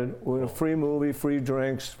invited. We're going to free movie, free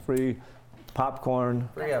drinks, free popcorn.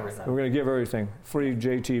 Free everything. We're going to give everything. Free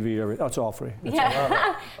JTV, everything. That's all free.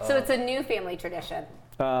 So it's a new family tradition.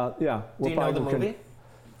 Yeah. Do you know the movie?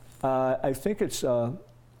 I think it's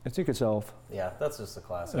Elf. Yeah, that's just a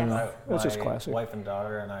classic. That's just classic. My wife and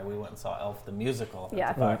daughter and I, we went and saw Elf the musical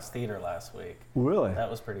at the Fox Theater last week. Really?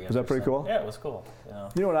 That was pretty interesting. Was that pretty cool? Yeah, it was cool.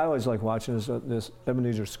 You know what I always like watching is this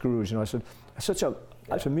Ebenezer Scrooge. I said,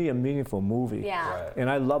 to me, a meaningful movie. Yeah. Right. And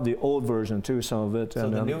I love the old version too, some of it. So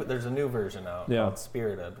there's a new version out called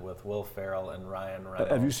Spirited with Will Ferrell and Ryan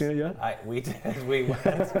Reynolds. Have you seen it yet? We did. We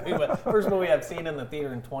went. First movie I've seen in the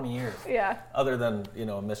theater in 20 years. Yeah. Other than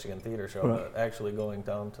a Michigan theater show, but actually going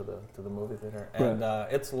down to the movie theater. And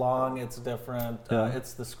it's long. It's different.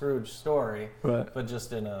 It's the Scrooge story, but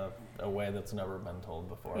just in a way that's never been told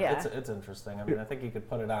before. Yeah. It's interesting. I mean, I think you could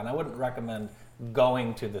put it on. I wouldn't recommend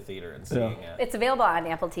going to the theater and seeing it. It's available on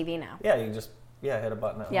Apple TV now. Yeah, you just hit a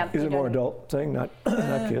button. Is it more adult thing, not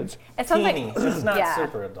kids? It sounds teeny. It's not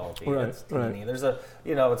super adulty. Right, it's teeny. There's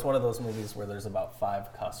it's one of those movies where there's about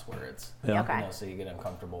 5 cuss words. Okay. So you get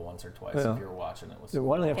uncomfortable once or twice if you're watching it with.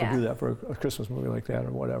 Why do they have to do that for a Christmas movie like that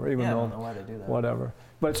or whatever? Even though I don't know why they do that. Whatever.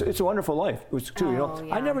 But it's a wonderful life. It was too.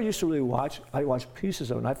 I never used to really watch. I watched pieces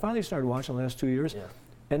of it. And I finally started watching the last 2 years. Yeah.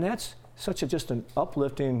 And that's such just an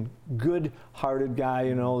uplifting, good-hearted guy,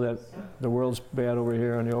 you know, that the world's bad over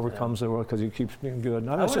here and he overcomes the world because he keeps being good.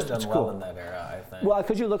 I would have it's done cool. well in that era, I think. Well,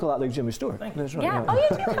 because you look a lot like Jimmy Stewart. That's right, Yeah. Oh,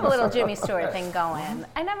 you do have a little Jimmy Stewart thing going.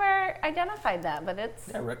 I never identified that, but it's.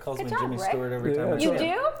 Yeah, Rick calls Good me job, Jimmy Rick. Stewart every time I You see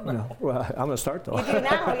him. do? No. Well, I'm going to start, though. You do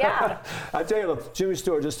now, yeah. I tell you, look, Jimmy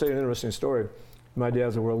Stewart, just tell you an interesting story. My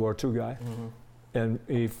dad's a World War II guy, and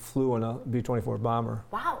he flew in a B-24 bomber.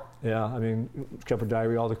 Wow. Yeah, I mean, kept a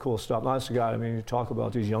diary, all the cool stuff. Honest to God, I mean, you talk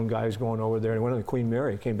about these young guys going over there, and he went on the Queen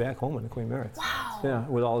Mary, came back home in the Queen Mary. Wow. Yeah,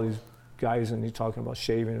 with all these guys, and he's talking about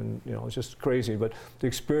shaving, and you know, it's just crazy. But the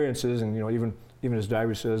experiences, and you know, even his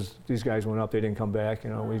diary says these guys went up, they didn't come back.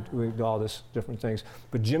 You know, we did all this different things.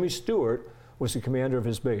 But Jimmy Stewart was the commander of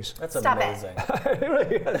his base. That's Stop it. amazing. It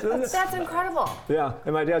really is, isn't it? That's incredible. Yeah,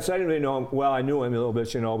 and my dad said I didn't really know him. Well, I knew him a little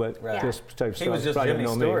bit, you know, but Right. this type of He stuff. was just probably Jimmy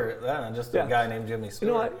didn't know me. Stewart, yeah, just Yeah. a guy named Jimmy You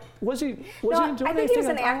Stewart. know what? Was he doing No, anything? I think he was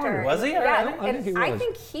an I actor. wonder. Was he? Yeah, Really? I think he I was.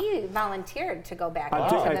 think he volunteered to go back I into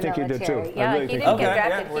think- I the think he did, military. too. I Yeah, really he think didn't he get did.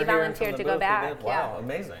 drafted. we're He hearing volunteered from to the go booth he back. did. Wow, Yeah.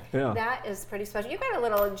 amazing. Yeah. That is pretty special. You've got a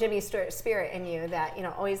little Jimmy Stewart spirit in you that, you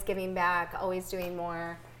know, always giving back, always doing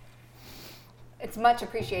more. It's much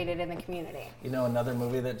appreciated in the community. You know another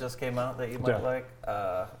movie that just came out that you might like?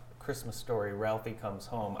 Christmas Story, Ralphie Comes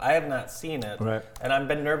Home. I have not seen it, Right. and I've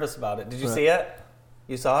been nervous about it. Did you Right. see it?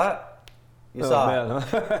 You saw it? You saw it? Man,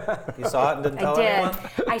 huh? You saw it and didn't I tell did. anyone?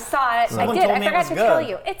 I saw it. Someone I did. told I me it forgot was to good. tell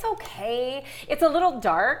you. It's okay. It's a little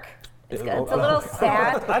dark. It's good. It's a little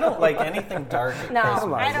sad. I don't like anything dark. at No,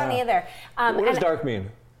 Christmas. I don't either. What does And dark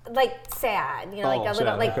mean? like sad, you know, like Oh, a little,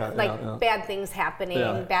 sad, like okay, like yeah. bad things happening,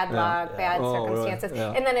 Yeah, bad yeah, luck, bad Oh, really? circumstances,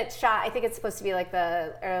 Yeah. and then it's shot. I think it's supposed to be like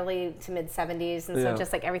the early to mid '70s, and Yeah. so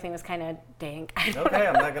just like everything was kind of dank. I don't Okay, know.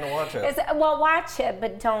 I'm not going to watch it. Well, watch it,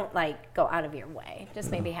 but don't like go out of your way. Just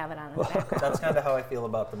maybe have it on in the background. That's kind of how I feel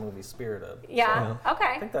about the movie Spirited. Yeah. I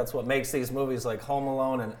Okay. think that's what makes these movies like Home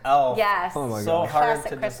Alone and Elf Yes. Oh my so God. hard Classic to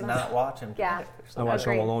just Christmas. not watch and Yeah. pick or I something. watched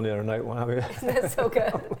Home Agreed. Alone the other night. That's so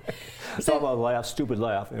good. It's all about laugh, stupid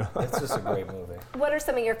laugh. You know. It's just a great movie. What are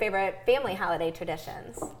some of your favorite family holiday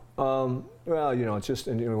traditions? Well, you know, it's just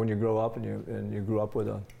and, you know, when you grow up and you grew up with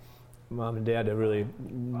a mom and dad that really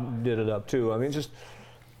did it up too. I mean, just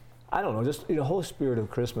I don't know, just the whole spirit of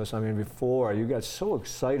Christmas. I mean, before you got so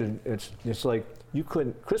excited, it's like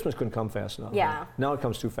Christmas couldn't come fast enough. Yeah. Now it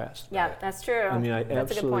comes too fast. Yeah, that's true. I mean, I that's a good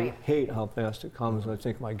absolutely point. hate how fast it comes. And I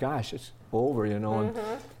think, my gosh, it's over, you know. Mm-hmm.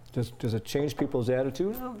 And does it change people's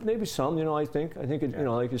attitude? Well, maybe some, you know. I think it, you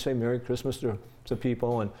know, like you say, Merry Christmas to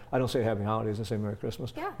people, and I don't say Happy Holidays. I say Merry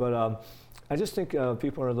Christmas. Yeah. But I just think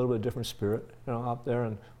people are a little bit different spirit, you know, out there,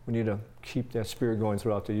 and we need to keep that spirit going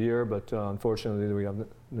throughout the year. But unfortunately, we have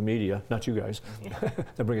the media, not you guys,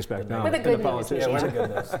 that bring us back down. We're the And good news politicians. Yeah, we're the good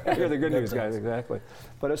news. You're the good news things. guys, exactly.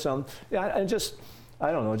 But it's yeah, and just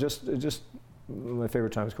I don't know, just my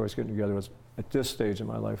favorite time, of course, getting together was at this stage in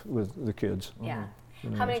my life with the kids. Yeah. You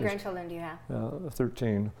know, How many just, grandchildren do you have?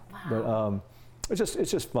 13. Wow. But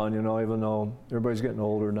it's just fun, you know. Even though everybody's getting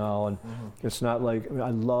older now, and it's not like I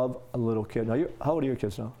love a little kid. Now, how old are your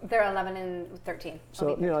kids now? They're 11 and 13.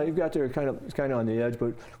 So you know, you've got they're kind of on the edge,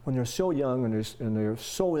 but when they're so young and they're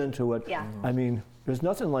so into it, Yeah. I mean, there's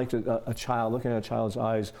nothing like a child looking at a child's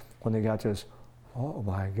eyes when they got this. Oh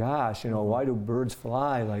my gosh, you know, why do birds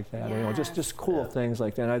fly like that? You know, just cool things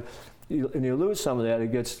like that. And you lose some of that,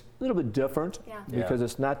 it gets a little bit different because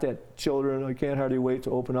it's not that children, I can't hardly wait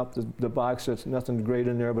to open up the box. There's nothing great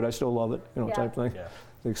in there, but I still love it, you know, type thing. Yeah.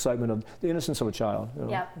 The excitement of the innocence of a child. You know,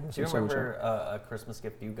 Yeah. Do you innocence of a remember child. a Christmas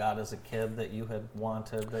gift you got as a kid that you had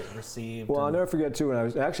wanted, that you received? Well, I'll and- never forget too. When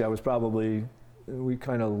I was probably, we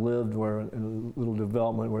kind of lived in a little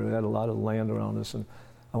development where we had a lot of land around us, and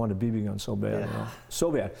I wanted a BB gun so bad, you know,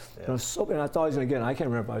 so bad. Yeah. You know, so bad. I thought I was gonna get it. I can't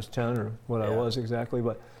remember if I was 10 or what I was exactly,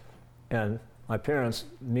 and my parents,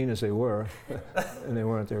 mean as they were, and they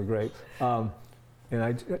weren't, they were great. And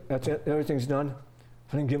that's it, everything's done.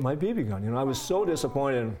 I didn't get my BB gun. You know, I was so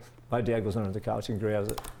disappointed. My dad goes under the couch and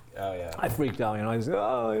grabs it. Oh yeah. I freaked out. You know, I said,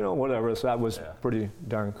 oh, you know, whatever. So that was pretty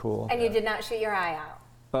darn cool. And you did not shoot your eye out.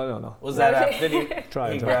 I don't know. Was that after, did he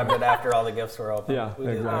Try he it. grabbed it after all the gifts were open? Yeah, We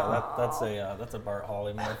did exactly. that. That's a Bart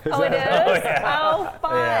Hawley move. Oh, it is? Oh,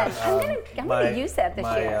 fun. Yeah, I'm gonna use that this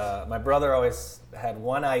year. My brother always had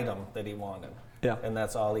one item that he wanted. Yeah. And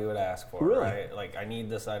that's all he would ask for, Really? right? Like, I need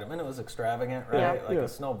this item. And it was extravagant, right? Yeah. Like Yeah. a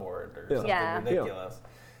snowboard or Yeah. something Yeah. ridiculous.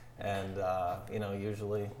 And, you know,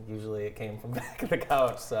 usually it came from back of the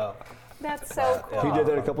couch, so. That's so cool. He did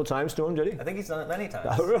that a couple times to him, did he? I think he's done it many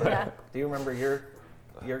times. Oh, really? Yeah. Do you remember your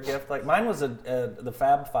your gift? Like mine was the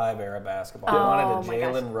Fab Five era basketball. I wanted a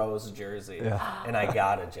Jalen Rose jersey, and I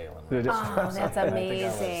got a Jalen Rose jersey. Oh, that's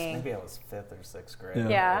amazing. Maybe I was 5th or 6th grade.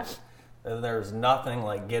 Yeah. There's nothing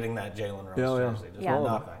like getting that Jalen Rose jersey. Just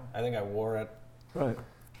nothing. I think I wore it. Right.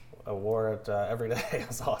 I wore it every day. It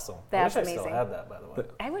was awesome. That's I wish amazing. I still had that, by the way.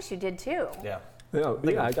 I wish you did too. Yeah. Yeah,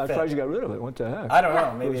 I'm surprised you got rid of it. What the heck? I don't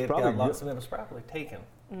know. Maybe was it probably got lost. It was probably taken.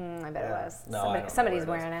 I bet it was. No, I don't know Somebody's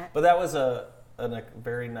where it is. wearing it. But that was a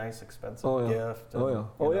very nice, expensive gift.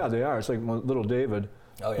 Yeah, they are. It's like little David,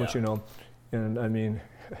 which yeah. And I mean,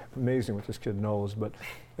 amazing what this kid knows.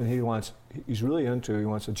 And he wants he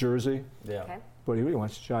wants a jersey. Yeah. Okay. But he really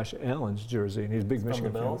wants Josh Allen's jersey, and he's a big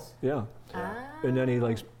Michigan the fan. Bills? Yeah. And then he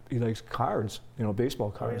likes cards,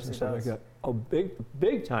 baseball cards yes, and he stuff does. like that. Oh,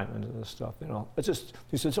 big time into this stuff, It's just,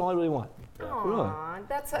 he said, it's all I really want. Aw,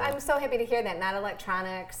 I'm so happy to hear that. Not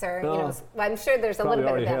electronics or, No. I'm sure there's a little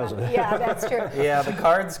Probably bit of already that. has it. Yeah, that's true. Yeah, the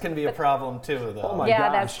cards can be a problem too, though. Oh my Yeah,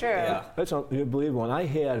 gosh. that's true. Yeah. That's unbelievable. And I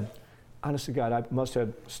had, honest to God, I must have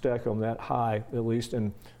a stack of them that high, at least,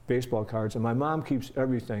 in baseball cards. And my mom kept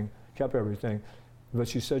everything. But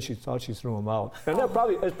she said she thought she threw them out. And it's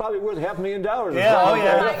probably worth $500,000.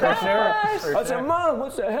 Yeah, for sure. I said, Mom,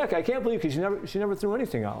 what the heck? I can't believe, because she never threw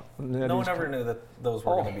anything out. No one ever knew that those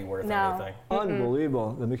were going to be worth anything.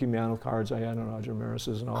 Unbelievable. The Mickey Mantle cards I had on Roger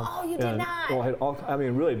Maris's and all. Oh, you did not? Well, I had all,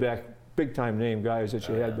 really big time name guys that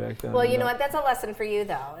you had back then. Well, you know what? That's a lesson for you,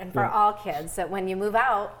 though, and for all kids, that when you move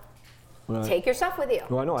out, take your stuff with you.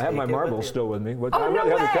 Well, I know. I have my marbles still with me. Oh, no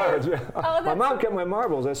way. The cards. Oh, my mom kept my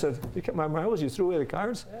marbles. I said, you kept my marbles? You threw away the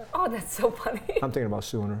cards? Oh, that's so funny. I'm thinking about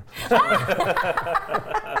Sooner.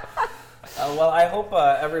 Well, I hope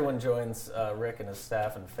everyone joins Rick and his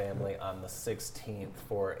staff and family on the 16th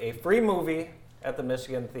for a free movie at the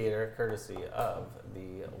Michigan Theater, courtesy of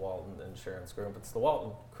the Walton Insurance Group. It's the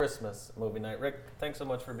Walton Christmas movie night. Rick, thanks so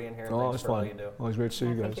much for being here. And thanks it's for fun. all you do. Always great to see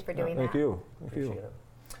you guys. Thank you for doing Thank that. you. Appreciate it.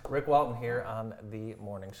 Rick Walton here on The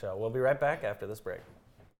Morning Show. We'll be right back after this break.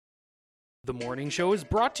 The Morning Show is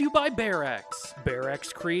brought to you by BearX.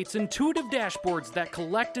 BearX creates intuitive dashboards that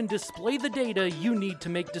collect and display the data you need to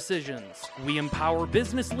make decisions. We empower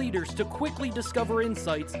business leaders to quickly discover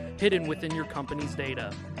insights hidden within your company's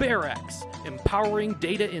data. BearX, empowering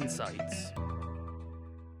data insights.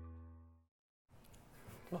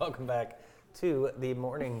 Welcome back to the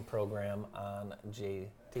morning program on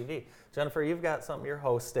JTV. Jennifer, you've got something you're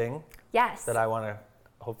hosting Yes. that I want to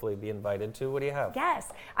hopefully be invited to. What do you have? Yes,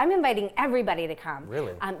 I'm inviting everybody to come.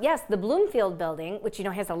 Really? Yes, the Bloomfield Building, which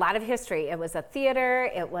has a lot of history. It was a theater,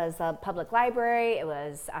 it was a public library, it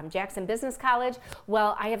was Jackson Business College.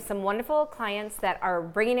 Well, I have some wonderful clients that are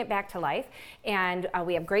bringing it back to life, and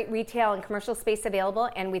we have great retail and commercial space available,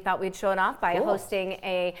 and we thought we'd show it off by hosting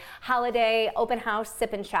a holiday open house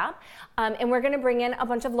sip and shop. And we're going to bring in a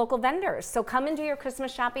bunch of local vendors. So come and do your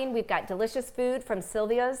Christmas shopping. We've got delicious food from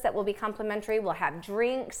Sylvia's that will be complimentary. We'll have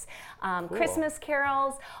drinks, Christmas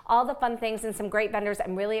carols, all the fun things, and some great vendors.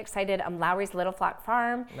 I'm really excited. Lowry's Little Flock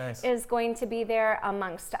Farm is going to be there,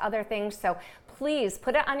 amongst other things. So please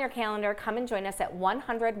put it on your calendar. Come and join us at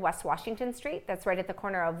 100 West Washington Street. That's right at the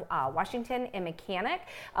corner of Washington and Mechanic.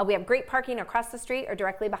 We have great parking across the street or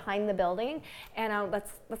directly behind the building. And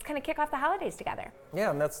let's kind of kick off the holidays together.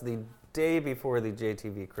 Yeah, and that's the day before the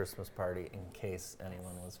JTV Christmas party, in case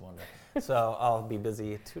anyone was wondering. So I'll be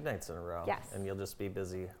busy 2 nights in a row. Yes. And you'll just be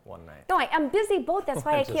busy one night. No, I'm busy both. That's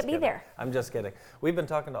why I can't be there. I'm just kidding. We've been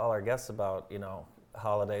talking to all our guests about,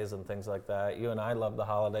 holidays and things like that. You and I love the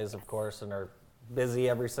holidays, of course, and are busy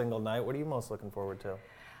every single night. What are you most looking forward to?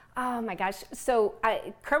 Oh my gosh. So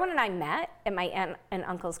Kerwin and I met at my aunt and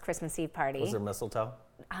uncle's Christmas Eve party. Was there mistletoe?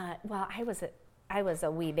 Well, I was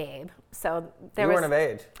a wee babe, so You weren't of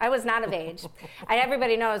age. I was not of age. And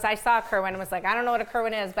everybody knows I saw Kerwin and was like, I don't know what a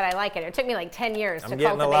Kerwin is, but I like it. It took me like 10 years to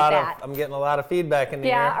cultivate that. I'm getting a lot of feedback in the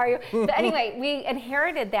Yeah, air. are you? So anyway, we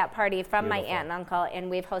inherited that party from my aunt and uncle, and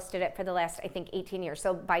we've hosted it for the last, I think, 18 years.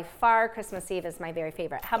 So by far, Christmas Eve is my very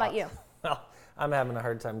favorite. How about you? Well, I'm having a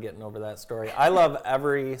hard time getting over that story. I love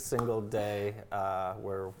every single day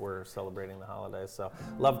where we're celebrating the holidays. So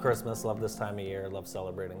love Christmas, love this time of year, love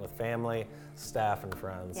celebrating with family, staff, and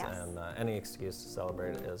friends. Yes. And any excuse to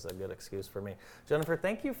celebrate is a good excuse for me. Jennifer,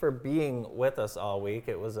 thank you for being with us all week.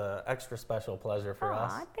 It was an extra special pleasure for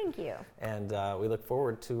us. Thank you. And we look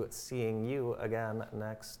forward to seeing you again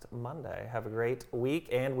next Monday. Have a great week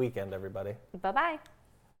and weekend, everybody. Bye-bye.